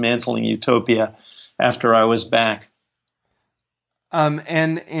called Dismantling Utopia after I was back.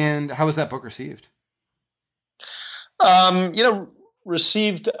 And how was that book received?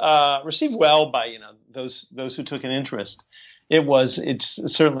 Received well by those who took an interest. It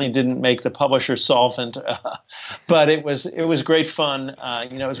certainly didn't make the publisher solvent, but it was great fun.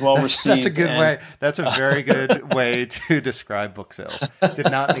 It was well received. That's a good way. That's a very good way to describe book sales. Did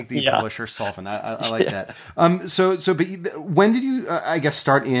not make the publisher solvent. I like that. But when did you, I guess,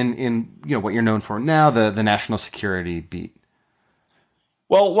 start in what you're known for now, the national security beat?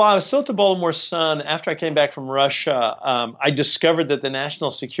 Well, while I was still at the Baltimore Sun, after I came back from Russia, I discovered that the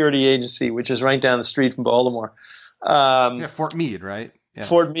National Security Agency, which is right down the street from Baltimore, Fort Meade, right? Yeah.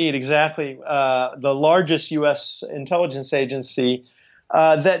 Fort Meade, exactly. The largest U.S. intelligence agency.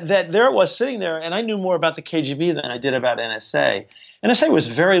 That there it was sitting there, and I knew more about the KGB than I did about NSA. NSA was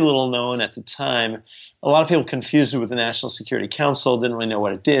very little known at the time. A lot of people confused it with the National Security Council, didn't really know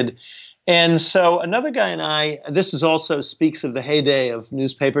what it did. And so another guy and I, this is also speaks of the heyday of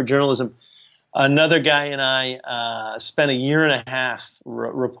newspaper journalism. Another guy and I spent a year and a half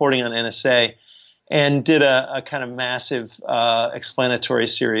reporting on NSA. And did a kind of massive explanatory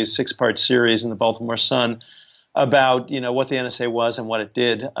series, 6-part series in the Baltimore Sun about, what the NSA was and what it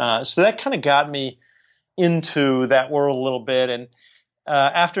did. So that kind of got me into that world a little bit. And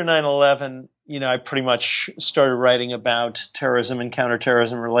after 9/11, I pretty much started writing about terrorism and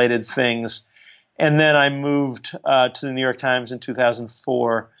counterterrorism related things. And then I moved to the New York Times in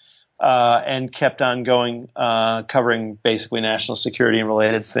 2004 and kept on going, covering basically national security and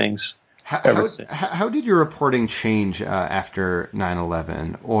related things. How did your reporting change after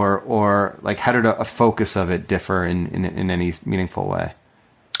 9/11, or like how did a focus of it differ in any meaningful way?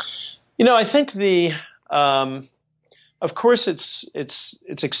 I think of course it's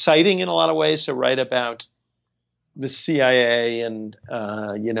exciting in a lot of ways to write about the CIA and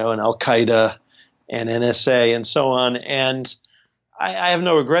and Al Qaeda and NSA and so on, and I have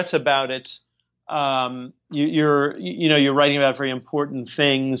no regrets about it. You're writing about very important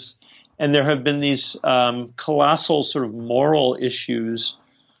things. And there have been these colossal sort of moral issues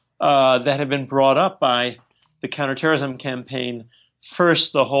that have been brought up by the counterterrorism campaign.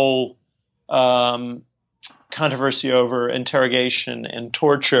 First, the whole controversy over interrogation and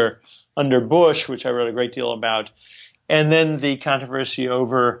torture under Bush, which I wrote a great deal about. And then the controversy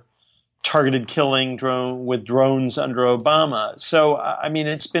over targeted killing with drones under Obama. So,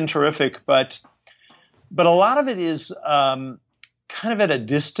 it's been terrific, but a lot of it is kind of at a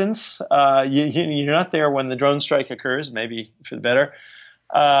distance. You're not there when the drone strike occurs, maybe for the better.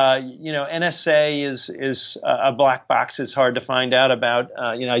 NSA is a black box. It's hard to find out about.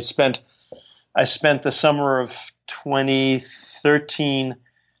 I spent the summer of 2013 13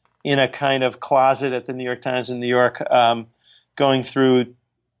 in a kind of closet at the New York Times in New York, going through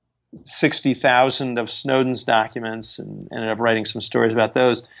 60,000 of Snowden's documents, and ended up writing some stories about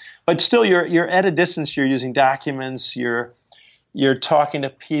those. But still, you're at a distance. You're using documents. You're talking to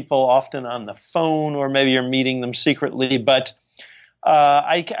people often on the phone, or maybe you're meeting them secretly. But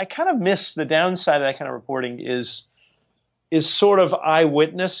I kind of miss the downside of that kind of reporting is sort of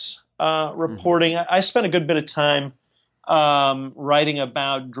eyewitness reporting. I spent a good bit of time writing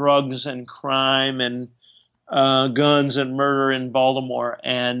about drugs and crime and guns and murder in Baltimore,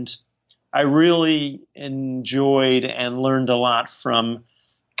 and I really enjoyed and learned a lot from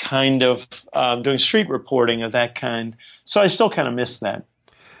kind of doing street reporting of that kind. So I still kind of miss that.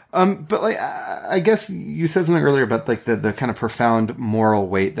 But like, I guess you said something earlier about like the kind of profound moral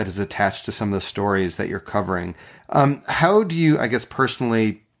weight that is attached to some of the stories that you're covering. How do you, I guess,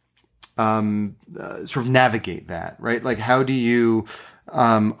 personally sort of navigate that, right? Like, how do you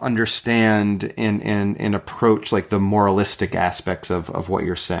understand and approach like the moralistic aspects of what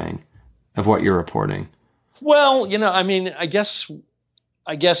you're saying, of what you're reporting? Well, I mean, I guess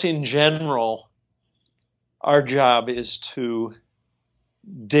in general, our job is to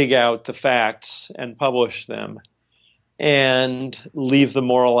dig out the facts and publish them and leave the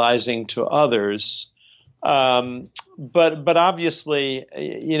moralizing to others. But obviously,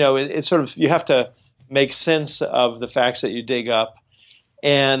 it's sort of, you have to make sense of the facts that you dig up.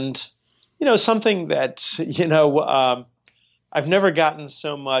 And, something that, I've never gotten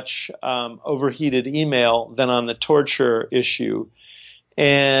so much overheated email than on the torture issue.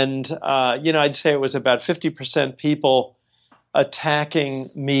 And, I'd say it was about 50% people attacking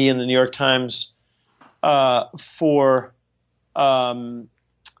me in the New York Times for,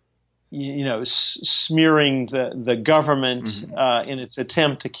 smearing the government in its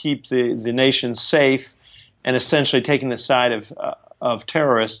attempt to keep the nation safe, and essentially taking the side of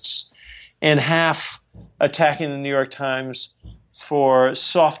terrorists, and half attacking the New York Times for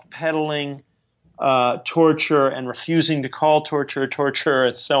soft peddling torture and refusing to call torture,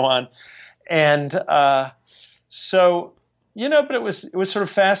 and so on. And so, but it was sort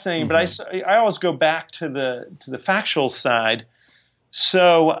of fascinating. But I always go back to the factual side.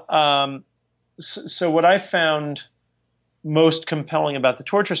 So what I found most compelling about the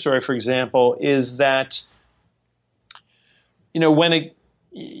torture story, for example, is that when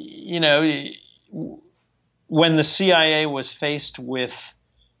the CIA was faced with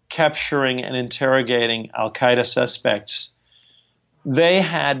capturing and interrogating al-Qaeda suspects, they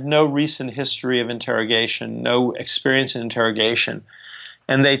had no recent history of interrogation, no experience in interrogation,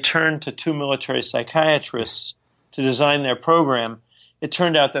 and they turned to two military psychiatrists to design their program. It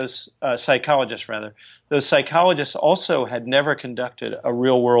turned out those psychologists also had never conducted a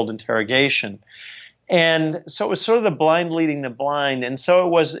real-world interrogation. And so it was sort of the blind leading the blind. And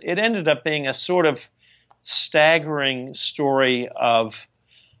so it ended up being a sort of staggering story of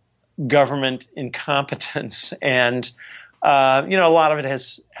government incompetence. And, a lot of it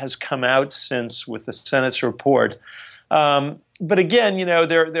has come out since with the Senate's report. But again,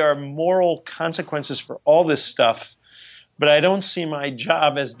 there are moral consequences for all this stuff. But I don't see my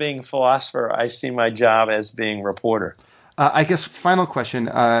job as being philosopher. I see my job as being reporter. I guess final question,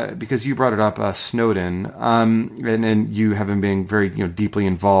 because you brought it up, Snowden, and you have been being very deeply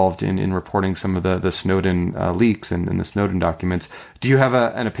involved in reporting some of the Snowden leaks and the Snowden documents. Do you have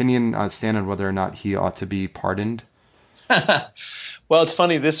an opinion on whether or not he ought to be pardoned? Well, it's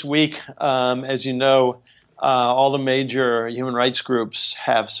funny. This week, as you know, all the major human rights groups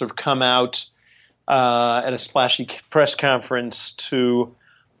have sort of come out at a splashy press conference to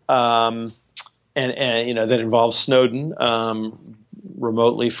and that involves Snowden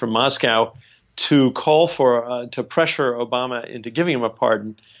remotely from Moscow, to call for to pressure Obama into giving him a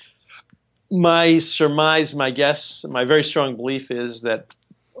pardon. My surmise, my guess, my very strong belief is that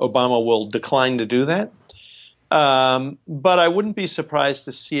Obama will decline to do that. But I wouldn't be surprised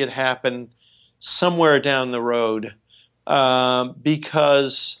to see it happen somewhere down the road,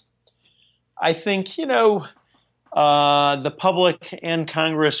 because I think, the public and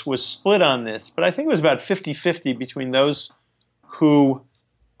Congress was split on this, but I think it was about 50-50 between those who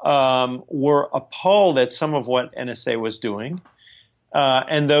were appalled at some of what NSA was doing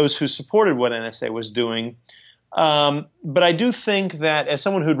and those who supported what NSA was doing. But I do think that, as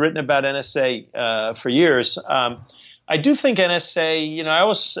someone who'd written about NSA for years, I do think NSA,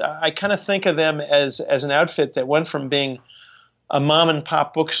 I kind of think of them as an outfit that went from being a mom and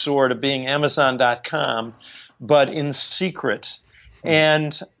pop bookstore to being Amazon.com, but in secret.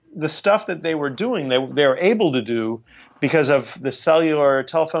 And the stuff that they were doing, they were able to do because of the cellular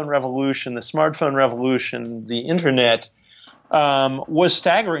telephone revolution, the smartphone revolution, the internet. was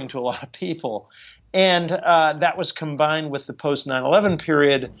staggering to a lot of people. And that was combined with the post 9/11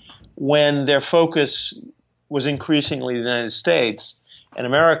 period when their focus was increasingly the United States and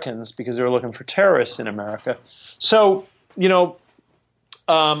Americans because they were looking for terrorists in America. So,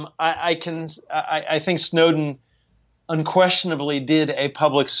 I think Snowden unquestionably did a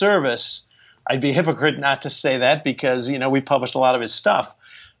public service. I'd be a hypocrite not to say that because, we published a lot of his stuff.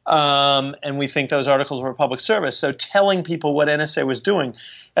 And we think those articles were a public service. So telling people what NSA was doing.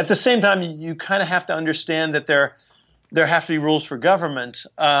 At the same time, you kind of have to understand that there have to be rules for government.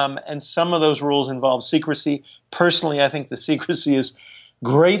 And some of those rules involve secrecy. Personally, I think the secrecy is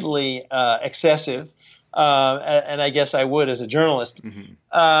greatly excessive. And I guess I would as a journalist. Mm-hmm.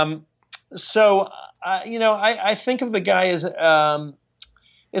 I think of the guy as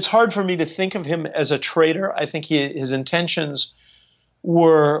it's hard for me to think of him as a traitor. I think his intentions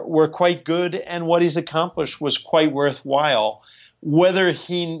were quite good, and what he's accomplished was quite worthwhile. Whether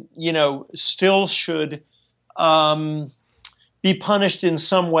he, still should be punished in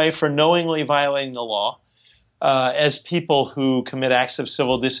some way for knowingly violating the law, as people who commit acts of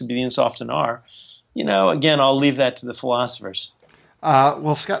civil disobedience often are, again, I'll leave that to the philosophers.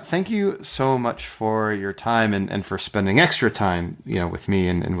 Well, Scott, thank you so much for your time and for spending extra time, with me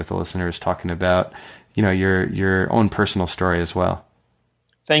and with the listeners talking about, your own personal story as well.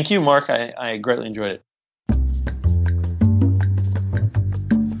 Thank you, Mark. I greatly enjoyed it.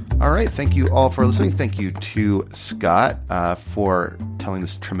 All right. Thank you all for listening. Thank you to Scott for telling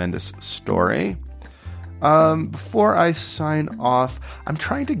this tremendous story. Before I sign off, I'm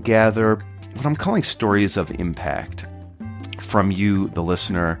trying to gather what I'm calling stories of impact from you, the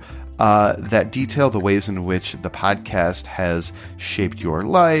listener, that detail the ways in which the podcast has shaped your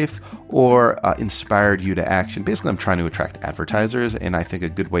life or inspired you to action. Basically, I'm trying to attract advertisers, and I think a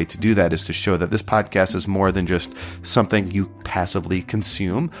good way to do that is to show that this podcast is more than just something you passively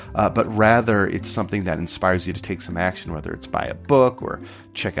consume, but rather it's something that inspires you to take some action, whether it's buy a book or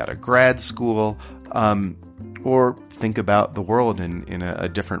check out a grad school, or think about the world in a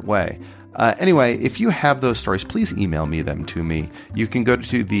different way. Anyway, if you have those stories, please email them to me. You can go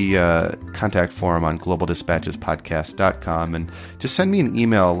to the contact form on globaldispatchespodcast.com and just send me an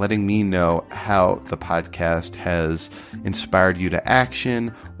email letting me know how the podcast has inspired you to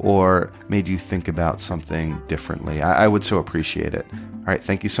action or made you think about something differently. I would so appreciate it. All right,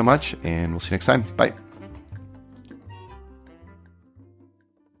 thank you so much, and we'll see you next time. Bye.